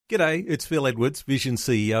G'day, it's Phil Edwards, Vision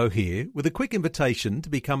CEO here, with a quick invitation to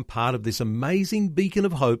become part of this amazing beacon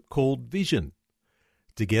of hope called Vision.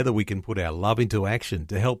 Together we can put our love into action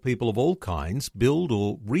to help people of all kinds build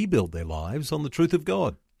or rebuild their lives on the truth of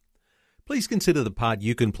God. Please consider the part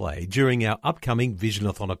you can play during our upcoming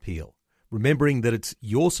Visionathon appeal, remembering that it's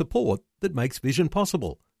your support that makes Vision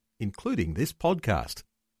possible, including this podcast.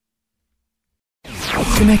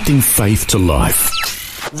 Connecting faith to life.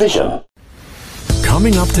 Vision.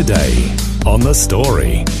 Coming up today on The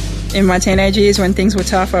Story. In my teenage years, when things were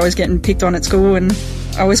tough, I was getting picked on at school and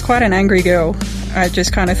I was quite an angry girl. I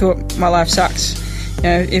just kind of thought my life sucks. You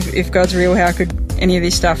know, if God's real, how could any of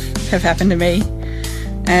this stuff have happened to me?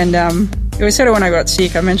 And it was sort of when I got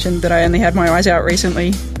sick. I mentioned that I only had my eyes out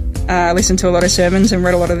recently. I listened to a lot of sermons and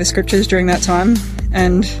read a lot of the scriptures during that time.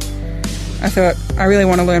 And I thought, I really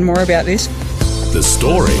want to learn more about this. The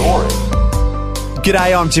Story.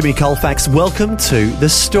 G'day, I'm Jimmy Colfax. Welcome to The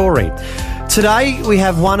Story. Today we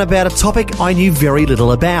have one about a topic I knew very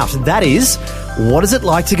little about. That is, what is it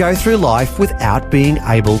like to go through life without being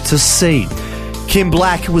able to see? Kim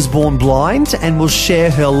Black was born blind and will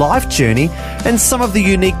share her life journey and some of the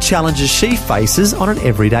unique challenges she faces on an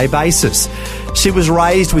everyday basis. She was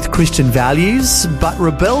raised with Christian values but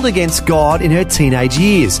rebelled against God in her teenage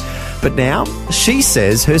years. But now she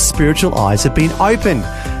says her spiritual eyes have been opened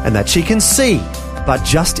and that she can see, but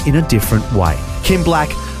just in a different way. Kim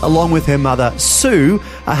Black, along with her mother Sue,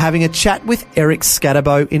 are having a chat with Eric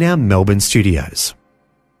Scatterbo in our Melbourne studios.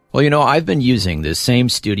 Well, you know, I've been using this same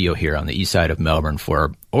studio here on the east side of Melbourne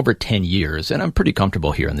for over 10 years, and I'm pretty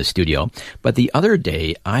comfortable here in the studio. But the other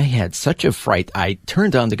day, I had such a fright, I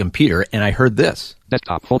turned on the computer and I heard this.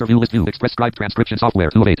 Desktop, folder view, list view, Express Scribe transcription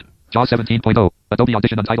software, 2 of 8. JAWS 17.0, Adobe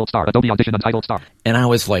Audition Untitled Star, Adobe Audition Untitled Star. And I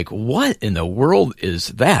was like, what in the world is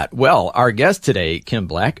that? Well, our guest today, Kim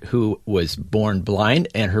Black, who was born blind,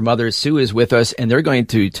 and her mother Sue is with us, and they're going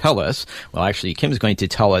to tell us, well, actually, Kim's going to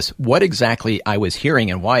tell us what exactly I was hearing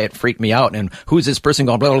and why it freaked me out, and who's this person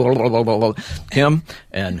going, blah, blah, blah, blah, blah, blah. Kim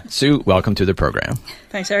and Sue, welcome to the program.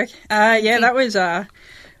 Thanks, Eric. That was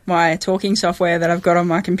my talking software that I've got on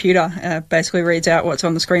my computer. Basically reads out what's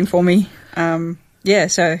on the screen for me.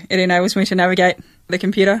 So it enables me to navigate the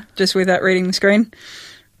computer just without reading the screen.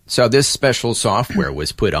 So this special software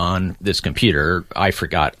was put on this computer. I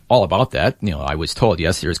forgot all about that. You know, I was told,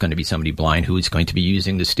 yes, there's going to be somebody blind who's going to be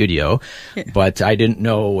using the studio, but I didn't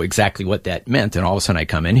know exactly what that meant. And all of a sudden I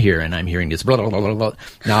come in here and I'm hearing this blah, blah, blah, blah, blah.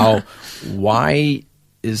 Now, why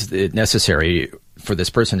is it necessary for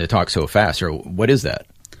this person to talk so fast, or what is that?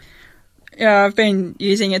 Yeah, I've been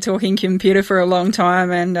using a talking computer for a long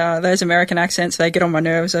time, and those American accents, they get on my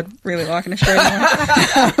nerves. I'd really like an Australian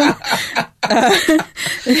one.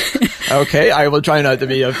 Okay, I will try not to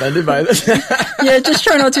be offended by this. Yeah, just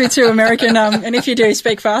try not to be too American, and if you do,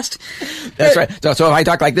 speak fast. That's right. So if I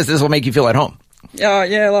talk like this will make you feel at home.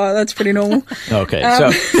 That's pretty normal. Okay,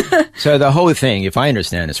 so the whole thing, if I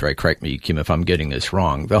understand this right, correct me, Kim, if I'm getting this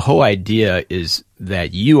wrong, the whole idea is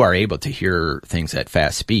that you are able to hear things at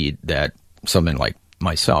fast speed that someone like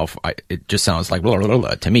myself, it just sounds like blah, blah,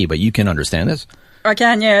 blah to me, but you can understand this? I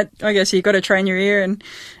can, yeah. I guess you've got to train your ear, and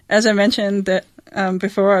as I mentioned that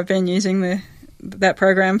before, I've been using that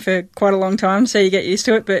program for quite a long time, so you get used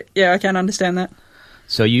to it, but yeah, I can understand that.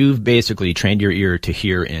 So you've basically trained your ear to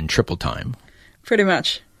hear in triple time? Pretty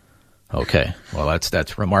much. Okay. Well,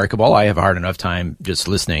 that's remarkable. I have a hard enough time just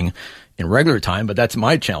listening in regular time, but that's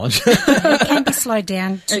my challenge. It can be slowed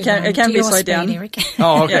down. It can be slowed down. Eric.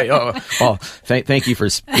 Oh, okay. Yeah. Well, thank you for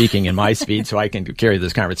speaking in my speed so I can carry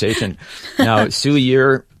this conversation. Now, Sue,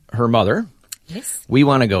 you're her mother. Yes. We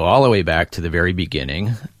want to go all the way back to the very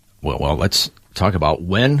beginning. Well, let's talk about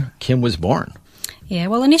when Kim was born. Yeah,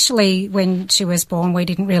 well, initially when she was born, we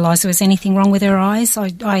didn't realise there was anything wrong with her eyes.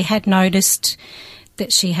 I had noticed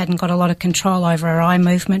that she hadn't got a lot of control over her eye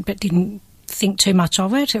movement, but didn't think too much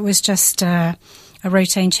of it. It was just a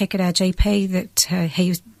routine check at our GP that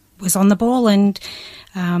he was on the ball and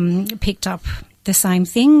picked up the same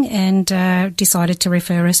thing and decided to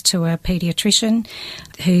refer us to a paediatrician,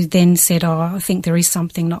 who then said, I think there is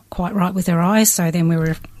something not quite right with her eyes. So then we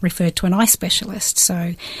were referred to an eye specialist.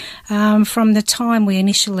 So from the time we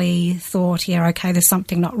initially thought, there's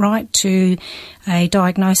something not right, to a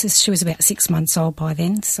diagnosis, she was about 6 months old by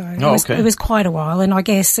then. So it was quite a while. And I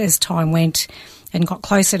guess as time went and got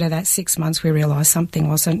closer to that 6 months, we realised something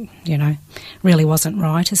really wasn't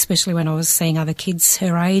right, especially when I was seeing other kids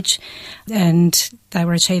her age and they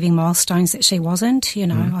were achieving milestones that she wasn't.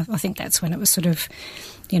 I think that's when it was sort of,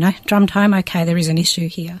 drummed home, okay, there is an issue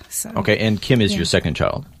here. So, okay, and Kim is your second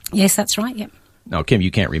child? Yes, that's right, yep. Now, Kim,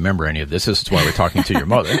 you can't remember any of this. This is why we're talking to your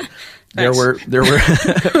mother. There were there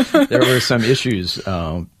were some issues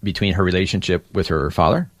between her relationship with her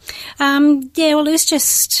father. Yeah, well, it was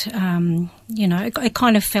just it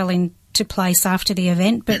kind of fell into place after the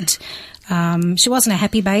event, but she wasn't a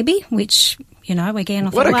happy baby, which again, I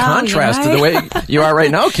thought, what a contrast to the way you are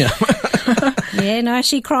right now, Kim. Yeah, no,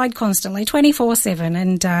 she cried constantly, 24/7,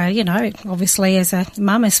 and obviously as a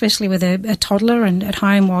mum, especially with a toddler and at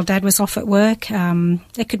home while Dad was off at work,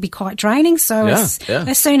 it could be quite draining. So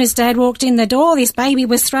as soon as Dad walked in the door, this baby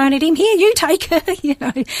was thrown at him. Here, you take her,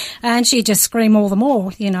 and she'd just scream all the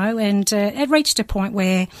more, and it reached a point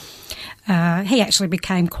where he actually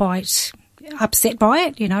became quite upset by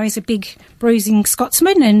it. He's a big bruising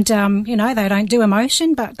Scotsman and, they don't do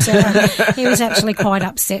emotion, but he was actually quite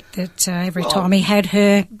upset that every time he had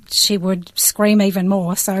her, she would scream even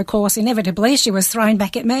more. So, of course, inevitably she was thrown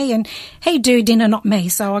back at me and he'd do dinner, not me.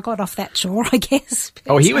 So I got off that chore, I guess.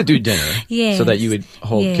 Oh, he would do dinner so that you would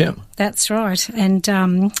hold Kim. That's right. And,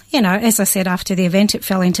 as I said, after the event, it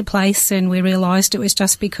fell into place and we realised it was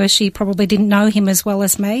just because she probably didn't know him as well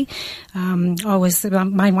as me. I was the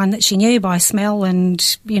main one that she knew by smell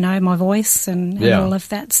and, my voice and all of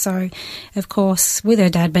that. So, of course, with her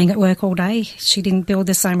dad being at work all day, she didn't build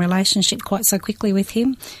the same relationship quite so quickly with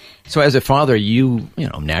him. So as a father, you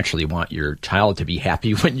naturally want your child to be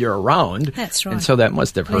happy when you're around. That's right. And so that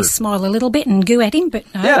must have hurt. At least smile a little bit and goo at him, but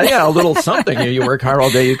no. Yeah, a little something. You work hard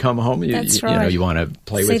all day, you come home, you want to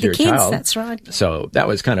play See with the your kids, child. That's right. So that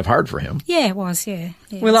was kind of hard for him. Yeah, it was, yeah.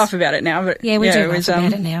 We laugh about it now, but we do laugh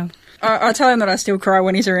about it now. I tell him that I still cry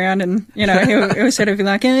when he's around and, he'll sort of be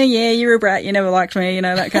like, oh, yeah, you're a brat, you never liked me,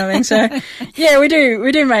 that kind of thing. So, yeah, we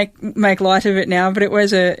do make light of it now, but it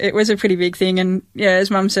was a pretty big thing. And, yeah, as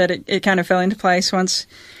Mum said, it kind of fell into place once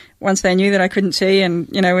they knew that I couldn't see and,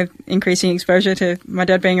 with increasing exposure to my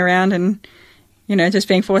dad being around and, just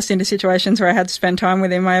being forced into situations where I had to spend time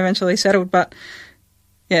with him, I eventually settled. But,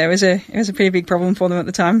 yeah, it was a pretty big problem for them at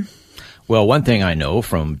the time. Well, one thing I know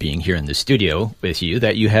from being here in the studio with you,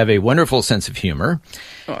 that you have a wonderful sense of humor.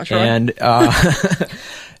 Oh, I try. And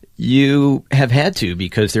you have had to,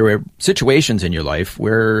 because there were situations in your life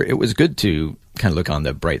where it was good to kind of look on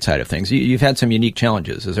the bright side of things. You've had some unique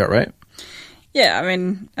challenges, is that right? Yeah, I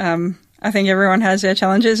mean, I think everyone has their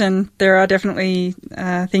challenges, and there are definitely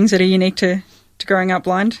things that are unique to growing up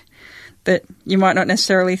blind that you might not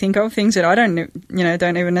necessarily think of, things that I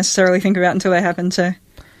don't even necessarily think about until they happen.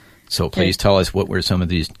 So please tell us, what were some of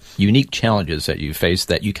these unique challenges that you faced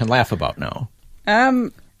that you can laugh about now? I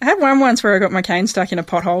had one once where I got my cane stuck in a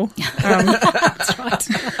pothole. That's right.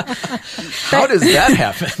 How does that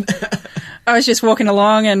happen? I was just walking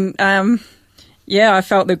along and, I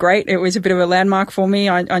felt the grate. It was a bit of a landmark for me.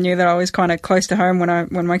 I knew that I was kind of close to home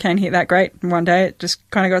when my cane hit that grate. And one day it just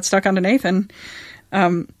kind of got stuck underneath and...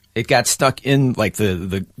 it got stuck in like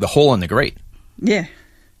the hole in the grate. Yeah.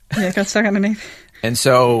 Yeah, it got stuck underneath. And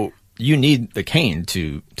so... you need the cane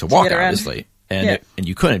to walk, obviously, and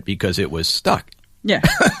you couldn't because it was stuck. Yeah.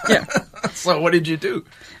 So what did you do?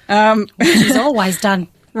 She's always done.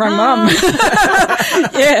 Rang Mum.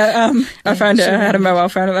 I found her. I had a mobile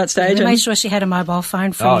phone at that stage. We made sure she had a mobile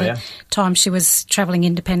phone from the time she was travelling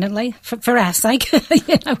independently, for our sake,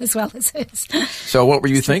 as well as hers. So what were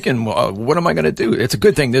you thinking? What am I going to do? It's a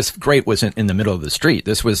good thing this grate wasn't in the middle of the street.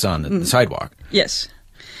 This was on the sidewalk. Yes.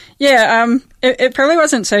 Yeah, it probably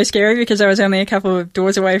wasn't so scary because I was only a couple of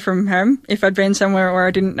doors away from home. If I'd been somewhere where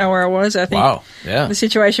I didn't know where I was, I think the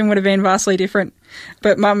situation would have been vastly different.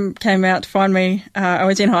 But Mum came out to find me. I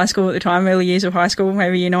was in high school at the time, early years of high school,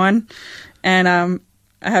 maybe year 9. And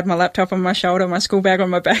I had my laptop on my shoulder, my school bag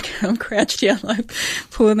on my back. I'm crouched down, like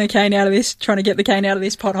pulling the cane out of this, trying to get the cane out of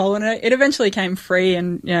this pothole. And it eventually came free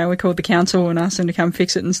and, we called the council and asked them to come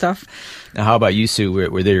fix it and stuff. Now, how about you, Sue?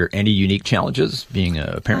 Were there any unique challenges being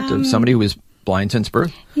a parent of somebody who was blind since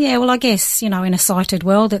birth? Yeah, well, I guess, in a sighted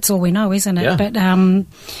world, that's all we know, isn't it? Yeah. But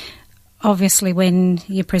obviously when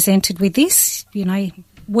you're presented with this,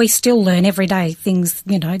 we still learn every day things,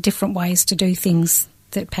 different ways to do things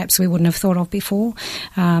that perhaps we wouldn't have thought of before.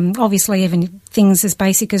 Obviously, even things as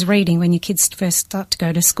basic as reading, when your kids first start to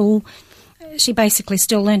go to school, she basically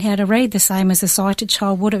still learned how to read the same as a sighted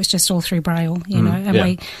child would. It was just all through Braille,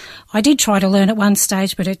 And I did try to learn at one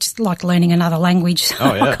stage, but it's like learning another language. So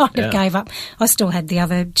I kind of gave up. I still had the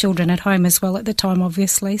other children at home as well at the time,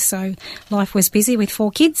 obviously. So life was busy with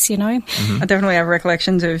 4 kids, Mm-hmm. I definitely have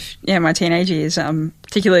recollections of, my teenage years,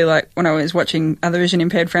 particularly like when I was watching other vision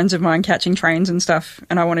impaired friends of mine catching trains and stuff,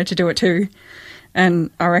 and I wanted to do it too.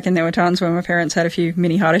 And I reckon there were times when my parents had a few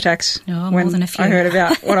mini heart attacks when I heard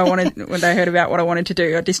about what I wanted. When they heard about what I wanted to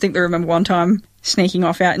do, I distinctly remember one time sneaking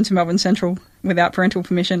off out into Melbourne Central without parental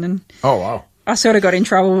permission. And oh wow! I sort of got in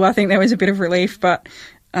trouble. I think there was a bit of relief, but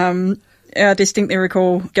I distinctly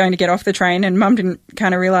recall going to get off the train, and Mum didn't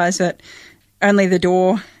kind of realise that only the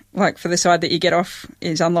door, like for the side that you get off,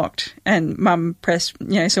 is unlocked. And Mum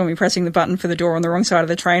saw me pressing the button for the door on the wrong side of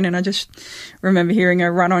the train, and I just remember hearing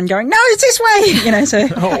her run on going, "No, it's this way!" So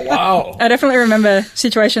Oh, wow. I definitely remember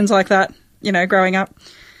situations like that, growing up.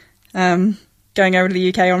 Going over to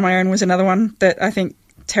the UK on my own was another one that I think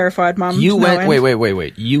terrified Mum. You went,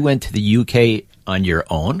 wait. You went to the UK on your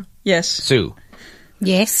own? Yes. Sue?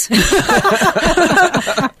 Yes.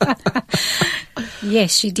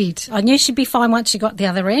 Yes, she did. I knew she'd be fine once she got the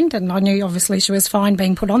other end, and I knew obviously she was fine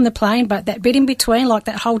being put on the plane, but that bit in between, like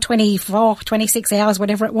that whole 24, 26 hours,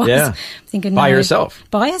 whatever it was. Yeah. Thinking, By yourself?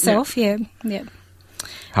 By herself, yeah.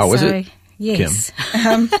 How was it, yes.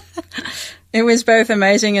 Kim? It was both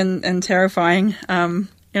amazing and terrifying.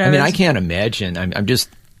 I can't imagine. I'm just,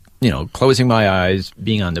 closing my eyes,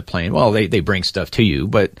 being on the plane. Well, they bring stuff to you,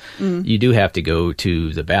 but you do have to go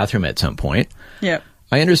to the bathroom at some point. Yeah.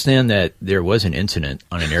 I understand that there was an incident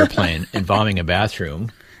on an airplane involving a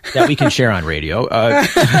bathroom that we can share on radio.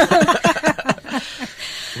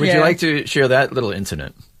 Would you like to share that little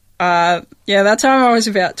incident? That time I was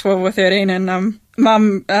about 12 or 13, and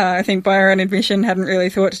Mum, I think by her own admission, hadn't really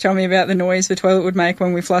thought to tell me about the noise the toilet would make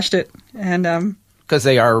when we flushed it. And because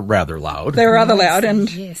they are rather loud. They were rather loud,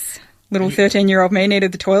 and yes. Little 13-year-old me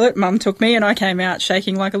needed the toilet. Mum took me, and I came out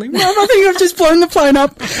shaking like a leaf. Mum, I think I've just blown the plane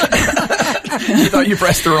up. You thought you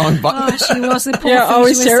pressed the wrong button. Oh, she was the poor Yeah, thing. I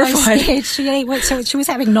was she terrified. So she was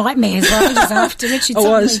having nightmares right just afterwards. She'd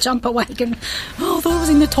suddenly jump awake and, I thought I was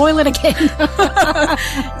in the toilet again.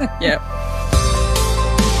 Yeah.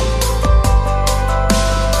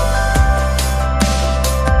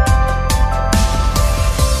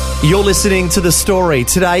 You're listening to The Story.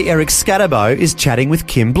 Today, Eric Scatterbo is chatting with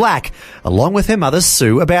Kim Black, along with her mother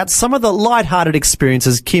Sue, about some of the light-hearted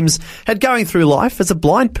experiences Kim's had going through life as a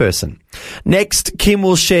blind person. Next, Kim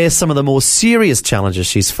will share some of the more serious challenges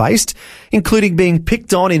she's faced, including being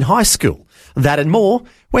picked on in high school. That and more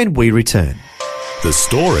when we return. The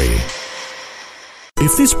Story.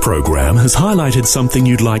 If this program has highlighted something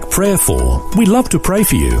you'd like prayer for, we'd love to pray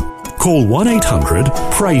for you. Call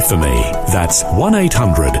 1-800-PRAY-FOR-ME. That's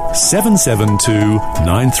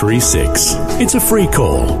 1-800-772-936. It's a free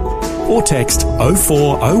call. Or text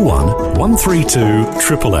 0401 132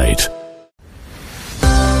 888.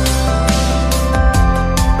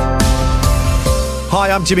 Hi,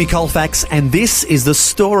 I'm Jimmy Colfax, and this is The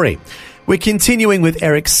Story. We're continuing with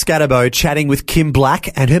Eric Scatterbo chatting with Kim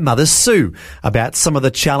Black and her mother Sue about some of the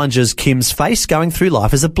challenges Kim's faced going through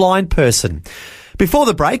life as a blind person. Before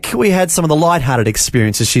the break, we had some of the light-hearted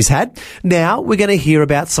experiences she's had. Now we're going to hear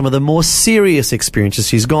about some of the more serious experiences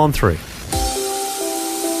she's gone through.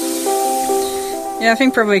 Yeah, I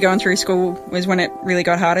think probably going through school was when it really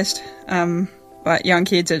got hardest. But young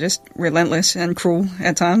kids are just relentless and cruel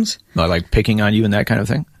at times. Like picking on you and that kind of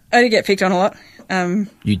thing? I did get picked on a lot.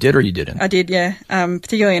 You did or you didn't? I did, yeah.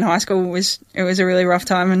 Particularly in high school, it was a really rough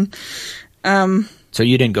time. And so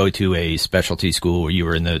you didn't go to a specialty school where you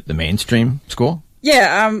were in the mainstream school?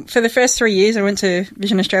 Yeah, for the first 3 years I went to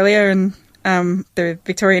Vision Australia and the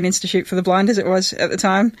Victorian Institute for the Blind, as it was at the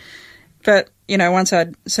time. But, once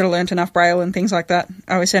I'd sort of learnt enough Braille and things like that,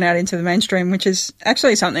 I was sent out into the mainstream, which is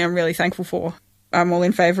actually something I'm really thankful for. I'm all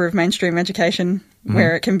in favour of mainstream education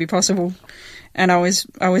where it can be possible. And I was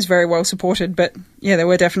very well supported, but yeah, there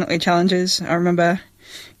were definitely challenges. I remember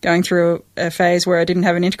going through a phase where I didn't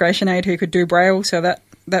have an integration aide who could do Braille, so that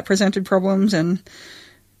presented problems. And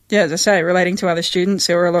yeah, as I say, relating to other students,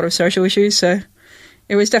 there were a lot of social issues, so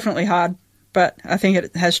it was definitely hard, but I think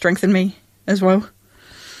it has strengthened me as well.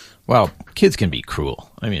 Well, kids can be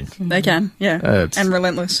cruel. I mean, they can, yeah, and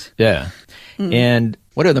relentless. Yeah. And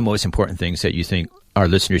what are the most important things that you think our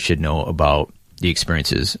listeners should know about the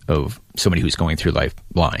experiences of somebody who's going through life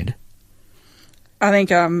blind? I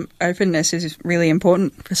think openness is really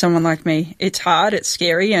important for someone like me. It's hard, it's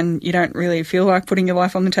scary, and you don't really feel like putting your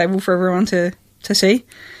life on the table for everyone to see.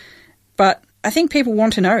 But I think people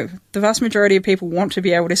want to know. The vast majority of people want to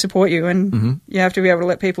be able to support you, and you have to be able to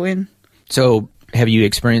let people in. So have you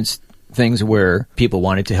experienced things where people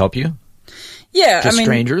wanted to help you? Yeah. Just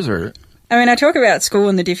strangers or... I talk about school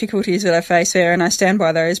and the difficulties that I face there, and I stand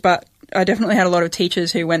by those, but I definitely had a lot of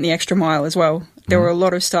teachers who went the extra mile as well. There were a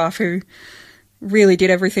lot of staff who really did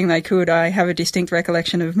everything they could. I have a distinct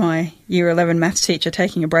recollection of my Year 11 maths teacher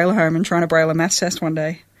taking a Braille home and trying to Braille a maths test one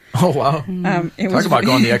day. Oh, wow. Talk about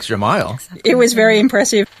going the extra mile. It was very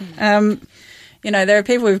impressive. There are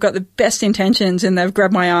people who've got the best intentions and they've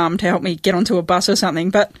grabbed my arm to help me get onto a bus or something,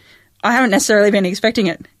 but I haven't necessarily been expecting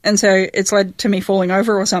it. And so it's led to me falling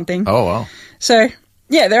over or something. Oh, wow. So,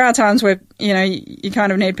 yeah, there are times where, you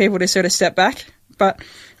kind of need people to sort of step back. But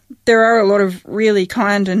there are a lot of really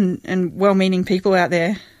kind and well-meaning people out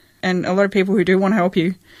there, and a lot of people who do want to help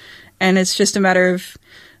you. And it's just a matter of,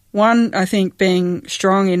 one, I think, being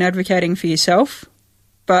strong in advocating for yourself,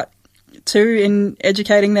 but two, in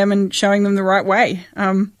educating them and showing them the right way.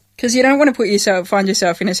 Because you don't want to find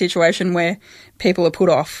yourself in a situation where people are put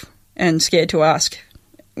off and scared to ask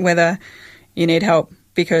whether you need help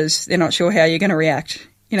because they're not sure how you're going to react.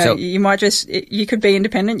 You could be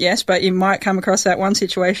independent, yes, but you might come across that one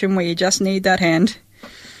situation where you just need that hand.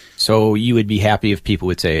 So you would be happy if people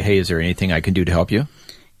would say, hey, is there anything I can do to help you?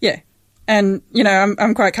 Yeah. And,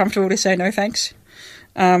 I'm quite comfortable to say no thanks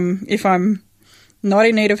if I'm not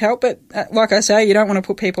in need of help. But like I say, you don't want to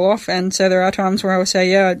put people off. And so there are times where I will say,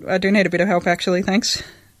 yeah, I do need a bit of help, actually. Thanks.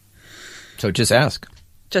 So just ask.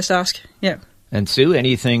 Just ask, yeah. And Sue,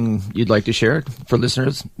 anything you'd like to share for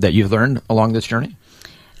listeners that you've learned along this journey?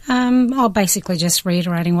 I'll basically just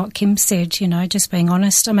reiterating what Kim said, just being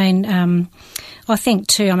honest. I mean, I think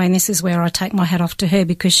too, this is where I take my hat off to her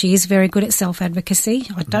because she is very good at self-advocacy.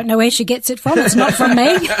 I don't know where she gets it from. It's not from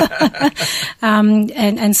me.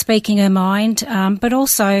 And speaking her mind, but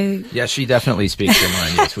also... Yeah, she definitely speaks her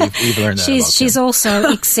mind. Yes, we've learned that She's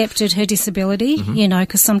also accepted her disability,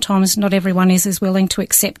 because sometimes not everyone is as willing to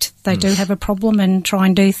accept they do have a problem and try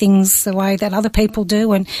and do things the way that other people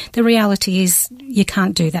do. And the reality is you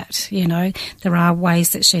can't do that. There are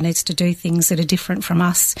ways that she needs to do things that are different from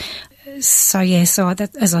us. So as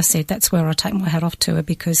I said, that's where I take my hat off to her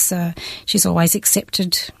because she's always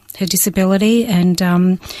accepted her disability and,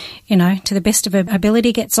 to the best of her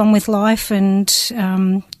ability gets on with life and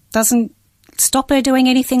doesn't stop her doing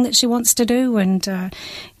anything that she wants to do. And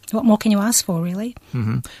what more can you ask for, really?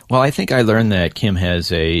 Mm-hmm. Well, I think I learned that Kim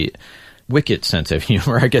has a wicked sense of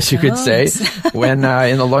humor, I guess you could say. When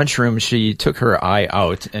in the lunchroom, she took her eye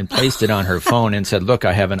out and placed it on her phone and said, look,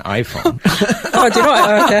 I have an iPhone. Oh, did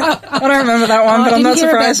I? Okay. I don't remember that one, but I'm not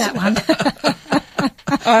surprised.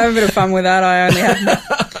 I have a bit of fun with that.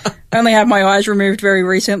 I only had my eyes removed very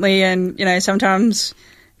recently, and, sometimes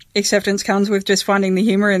acceptance comes with just finding the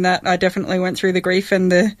humor in that. I definitely went through the grief and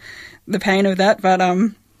the pain of that, but,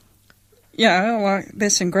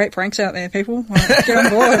 there's some great pranks out there, people. Get on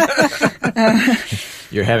board.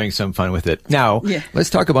 You're having some fun with it. Now, Let's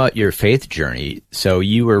talk about your faith journey. So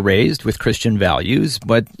you were raised with Christian values,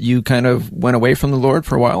 but you kind of went away from the Lord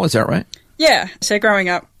for a while. Is that right? Yeah. So growing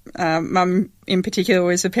up, Mum in particular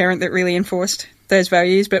was the parent that really enforced those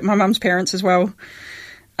values, but my mum's parents as well.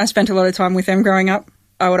 I spent a lot of time with them growing up.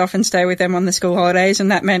 I would often stay with them on the school holidays,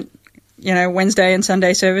 and that meant, Wednesday and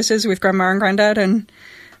Sunday services with Grandma and Granddad, and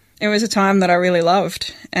it was a time that I really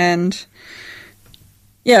loved. And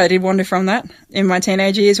I did wander from that. In my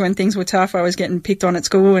teenage years when things were tough, I was getting picked on at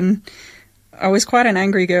school and I was quite an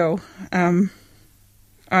angry girl.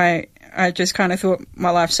 I just kind of thought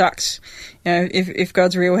my life sucks. If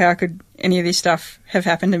God's real, how could any of this stuff have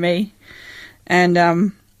happened to me? And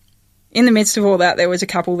in the midst of all that, there was a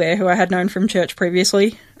couple there who I had known from church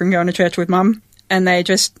previously, from going to church with Mum, and they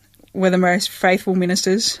just were the most faithful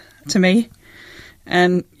ministers to me.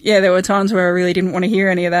 And, there were times where I really didn't want to hear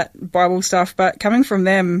any of that Bible stuff, but coming from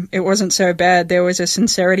them, it wasn't so bad. There was a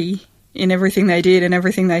sincerity in everything they did and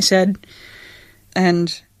everything they said.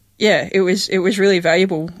 And, it was really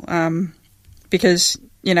valuable because,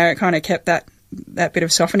 it kind of kept that bit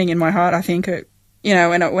of softening in my heart, I think.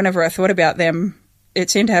 Whenever I thought about them, it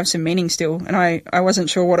seemed to have some meaning still. And I wasn't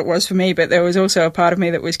sure what it was for me, but there was also a part of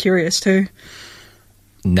me that was curious too.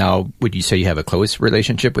 Now, would you say you have a close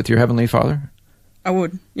relationship with your Heavenly Father? I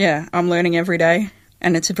would, yeah. I'm learning every day,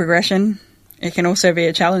 and it's a progression. It can also be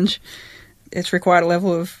a challenge. It's required a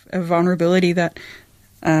level of vulnerability that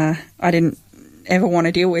I didn't ever want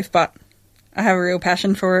to deal with, but I have a real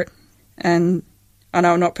passion for it, and I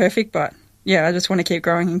know I'm not perfect, but I just want to keep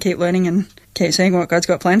growing and keep learning and keep seeing what God's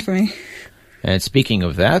got planned for me. And speaking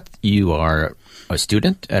of that, you are a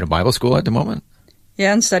student at a Bible school at the moment?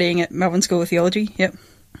 Yeah, I'm studying at Melbourne School of Theology, yep.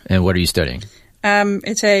 And what are you studying?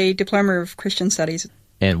 It's a Diploma of Christian Studies.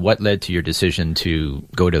 And what led to your decision to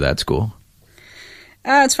go to that school?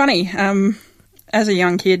 It's funny. As a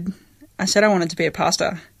young kid, I said I wanted to be a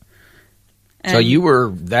pastor. So you were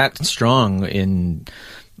that strong in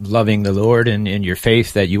loving the Lord and in your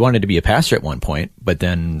faith that you wanted to be a pastor at one point, but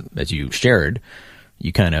then, as you shared,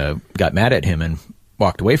 you kind of got mad at him and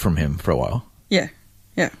walked away from him for a while. Yeah.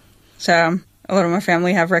 So a lot of my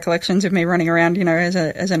family have recollections of me running around, as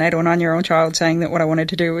an 8 or 9-year-old child saying that what I wanted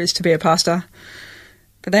to do was to be a pastor.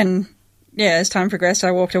 But then, as time progressed,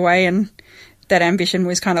 I walked away and that ambition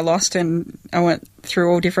was kind of lost, and I went through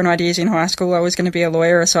all different ideas in high school. I was going to be a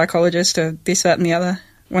lawyer, a psychologist, or this, that and the other.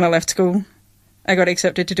 When I left school, I got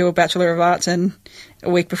accepted to do a Bachelor of Arts, and a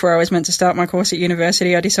week before I was meant to start my course at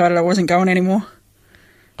university, I decided I wasn't going anymore.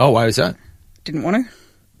 Oh, why was that? Didn't want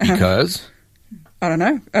to. Because? I don't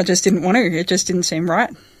know. I just didn't want to. It just didn't seem right.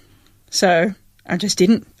 So I just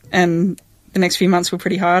didn't. And the next few months were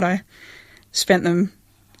pretty hard. I spent them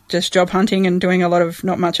just job hunting and doing a lot of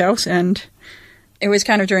not much else. And it was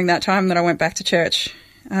kind of during that time that I went back to church.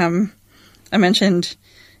 I mentioned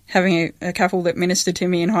having a couple that ministered to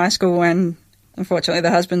me in high school, and unfortunately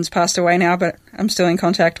the husband's passed away now, but I'm still in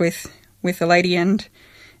contact with the lady, and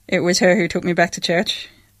it was her who took me back to church.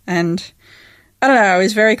 And I don't know, I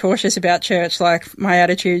was very cautious about church. Like, my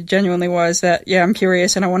attitude genuinely was that, yeah, I'm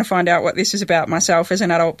curious and I want to find out what this is about myself as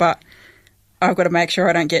an adult, but I've got to make sure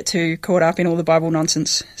I don't get too caught up in all the Bible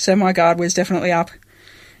nonsense. So my guard was definitely up.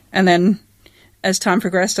 And then as time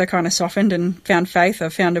progressed, I kind of softened and found faith. I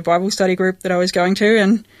found a Bible study group that I was going to,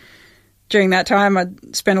 and during that time I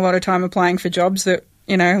spent a lot of time applying for jobs that,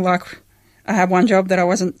 you know, like I had one job that I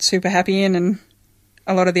wasn't super happy in, and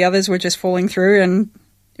a lot of the others were just falling through. And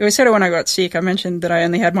it was sort of when I got sick. I mentioned that I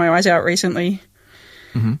only had my eyes out recently,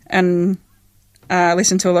 and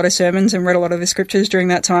listened to a lot of sermons and read a lot of the scriptures during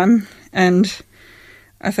that time. And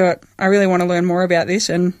I thought, I really want to learn more about this.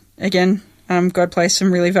 And again, God placed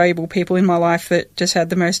some really valuable people in my life that just had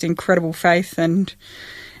the most incredible faith and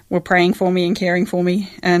were praying for me and caring for me.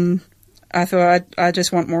 And I thought, I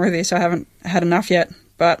just want more of this. I haven't had enough yet.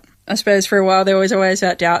 But I suppose for a while there was always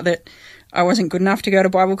that doubt that I wasn't good enough to go to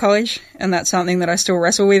Bible college, and that's something that I still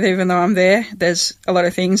wrestle with even though I'm there. There's a lot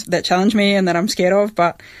of things that challenge me and that I'm scared of,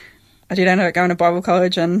 but I did end up going to Bible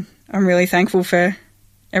college, and I'm really thankful for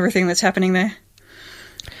everything that's happening there.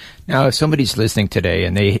 Now, if somebody's listening today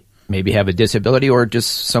and they maybe have a disability or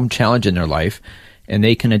just some challenge in their life, and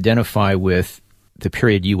they can identify with the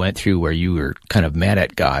period you went through where you were kind of mad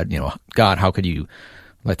at God, you know, God, how could you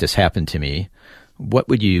let this happen to me? What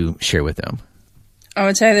would you share with them? I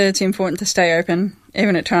would say that it's important to stay open,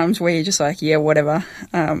 even at times where you're just like, yeah, whatever,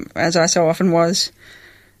 as I so often was.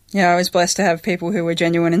 Yeah, I was blessed to have people who were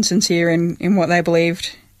genuine and sincere in what they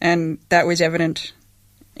believed, and that was evident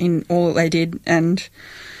in all that they did. And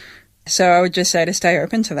so I would just say to stay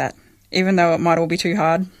open to that, even though it might all be too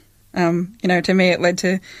hard. You know, to me it led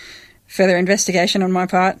to further investigation on my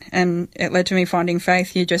part, and it led to me finding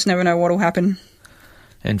faith. You just never know what will happen.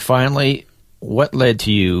 And finally, what led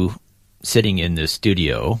to you sitting in this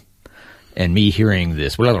studio and me hearing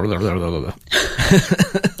this? We're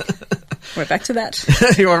back to that.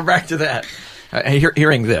 We're back to that.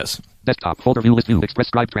 Hearing this. Desktop, folder view, list view, Express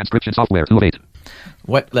Scribe transcription software, 2 of 8.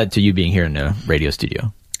 What led to you being here in the radio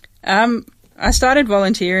studio? I started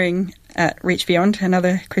volunteering at Reach Beyond,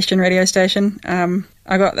 another Christian radio station.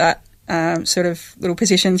 I got that sort of little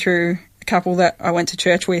position through a couple that I went to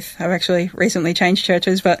church with. I've actually recently changed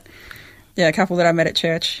churches, but yeah, a couple that I met at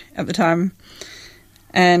church at the time.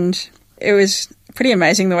 And it was pretty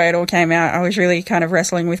amazing the way it all came out. I was really kind of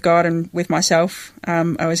wrestling with God and with myself.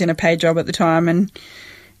 I was in a paid job at the time, and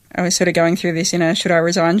I was sort of going through this, should I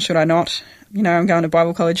resign, should I not? You know, I'm going to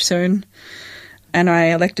Bible college soon. And I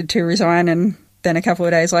elected to resign, and then a couple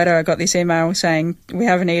of days later I got this email saying, we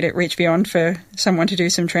have a need at Reach Beyond for someone to do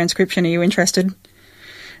some transcription. Are you interested?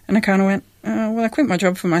 And I kind of went, well, I quit my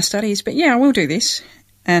job for my studies, but yeah, I will do this.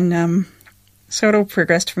 And so it all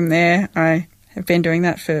progressed from there. I have been doing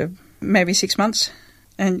that for maybe 6 months.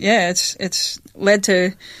 And yeah, it's led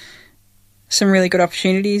to some really good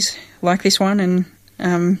opportunities like this one.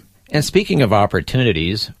 And speaking of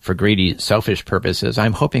opportunities for greedy, selfish purposes,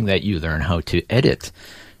 I'm hoping that you learn how to edit.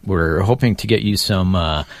 We're hoping to get you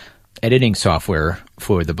some editing software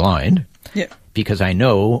for the blind. Yeah. Because I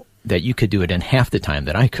know that you could do it in half the time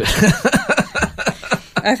that I could.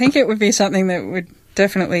 I think it would be something that would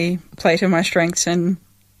definitely play to my strengths. And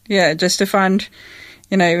yeah, just to find,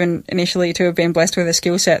 even initially to have been blessed with a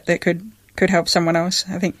skill set that could help someone else.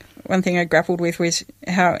 I think one thing I grappled with was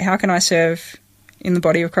how can I serve in the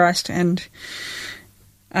body of Christ? And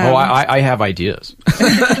I have ideas.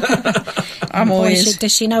 I'm always.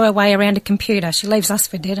 Does she know her way around a computer? She leaves us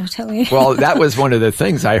for dead, I tell you. Well, that was one of the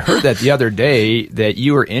things. I heard that the other day that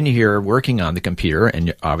you were in here working on the computer,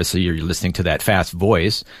 and obviously you're listening to that fast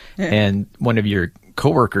voice, and one of your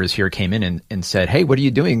coworkers here came in and said, hey, what are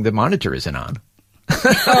you doing? The monitor isn't on.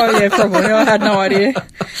 Oh, yeah, probably. I had no idea.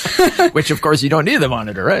 Which, of course, you don't need the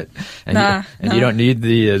monitor, right? And No. You don't need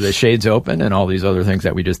the shades open and all these other things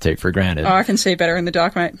that we just take for granted. Oh, I can see better in the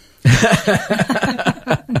dark, mate.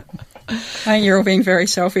 I think you're all being very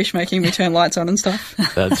selfish, making me turn lights on and stuff.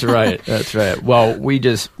 That's right. That's right. Well, we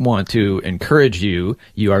just want to encourage you.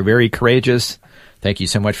 You are very courageous. Thank you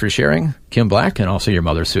so much for sharing, Kim Black, and also your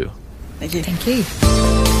mother, Sue. Thank you. Thank you.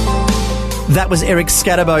 That was Eric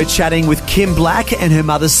Scatterbo chatting with Kim Black and her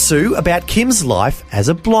mother Sue about Kim's life as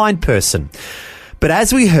a blind person. But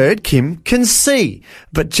as we heard, Kim can see,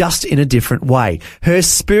 but just in a different way. Her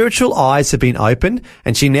spiritual eyes have been opened,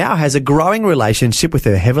 and she now has a growing relationship with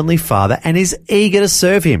her Heavenly Father and is eager to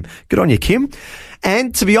serve Him. Good on you, Kim.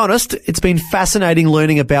 And to be honest, it's been fascinating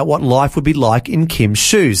learning about what life would be like in Kim's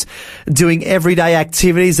shoes. Doing everyday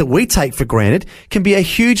activities that we take for granted can be a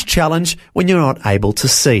huge challenge when you're not able to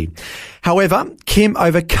see. However, Kim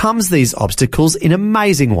overcomes these obstacles in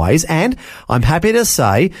amazing ways, and I'm happy to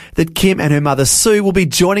say that Kim and her mother Sue will be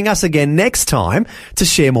joining us again next time to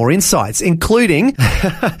share more insights, including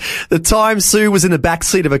the time Sue was in the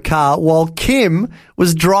backseat of a car while Kim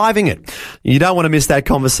was driving it. You don't want to miss that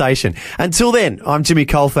conversation. Until then, I'm Jimmy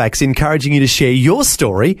Colfax, encouraging you to share your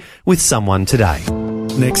story with someone today.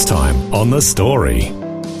 Next time on The Story.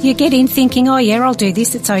 You get in thinking, oh yeah, I'll do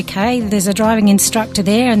this, it's okay. There's a driving instructor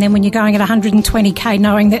there, and then when you're going at 120k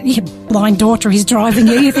knowing that your blind daughter is driving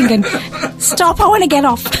you, you're thinking, stop, I want to get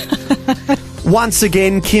off. Once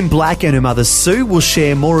again, Kim Black and her mother Sue will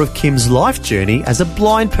share more of Kim's life journey as a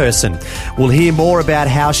blind person. We'll hear more about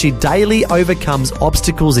how she daily overcomes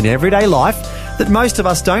obstacles in everyday life that most of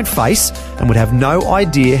us don't face and would have no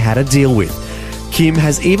idea how to deal with. Kim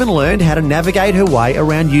has even learned how to navigate her way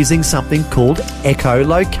around using something called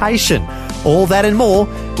echolocation. All that and more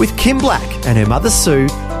with Kim Black and her mother Sue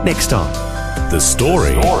next time. The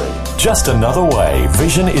Story. Just another way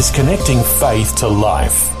Vision is connecting faith to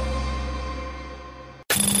life.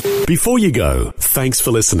 Before you go, thanks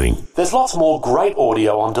for listening. There's lots more great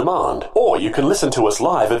audio on demand, or you can listen to us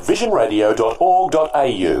live at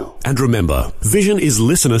visionradio.org.au. And remember, Vision is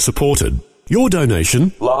listener supported. Your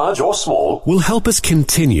donation, large or small, will help us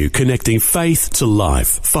continue connecting faith to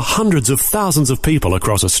life for hundreds of thousands of people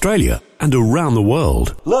across Australia and around the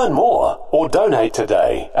world. Learn more or donate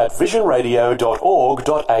today at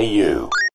visionradio.org.au.